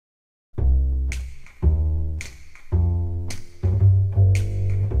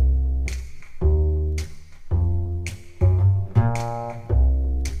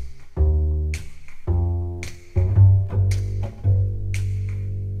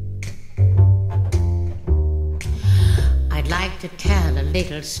like to tell a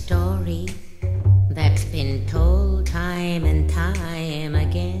little story that's been told time and time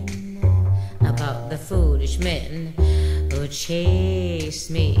again about the foolish men who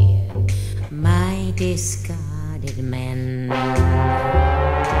chased me, my discarded men.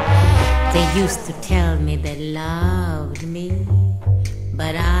 They used to tell me they loved me,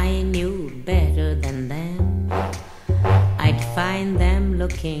 but I knew better than them. I'd find them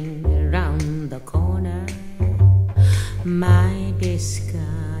looking around the corner, my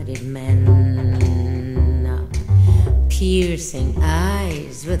discarded men. Piercing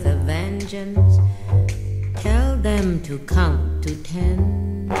eyes with a vengeance, tell them to count to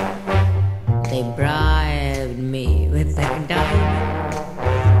 10. They bribed me with their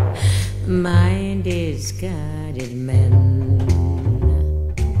diamonds, my discarded men.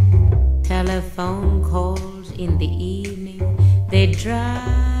 Telephone calls in the evening, they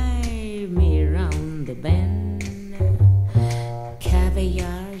drive me round the bend.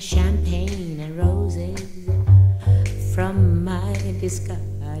 Caviar, champagne and roses from my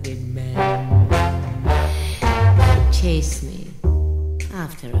discarded men. Chase me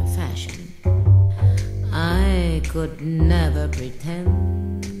after a fashion I could never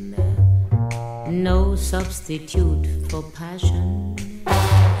pretend, no substitute for passion,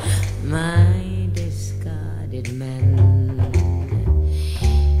 my discarded men.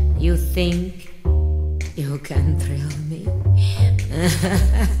 You think you can thrill me?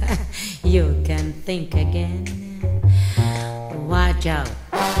 You can think again. Watch out,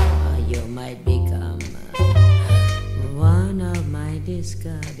 or you might become one of my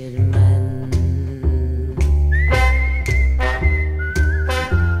discarded men.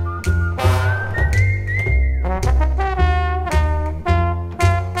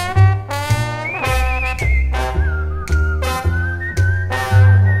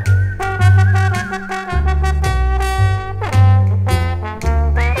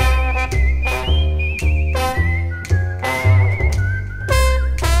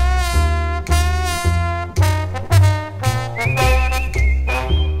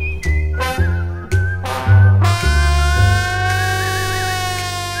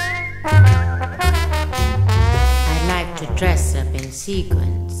 Dress up in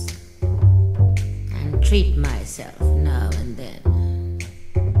sequins and treat myself now and then.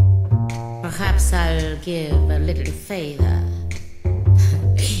 Perhaps I'll give a little favor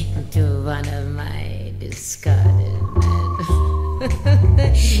to one of my discarded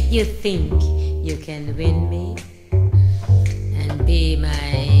men. You think you can win me and be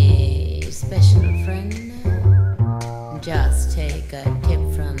my special friend? Just take a tip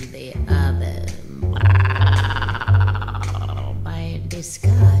from the other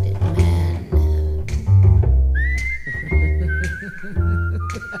discarded man.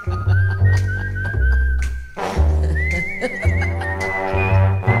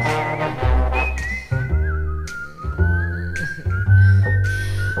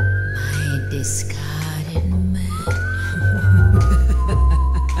 My discarded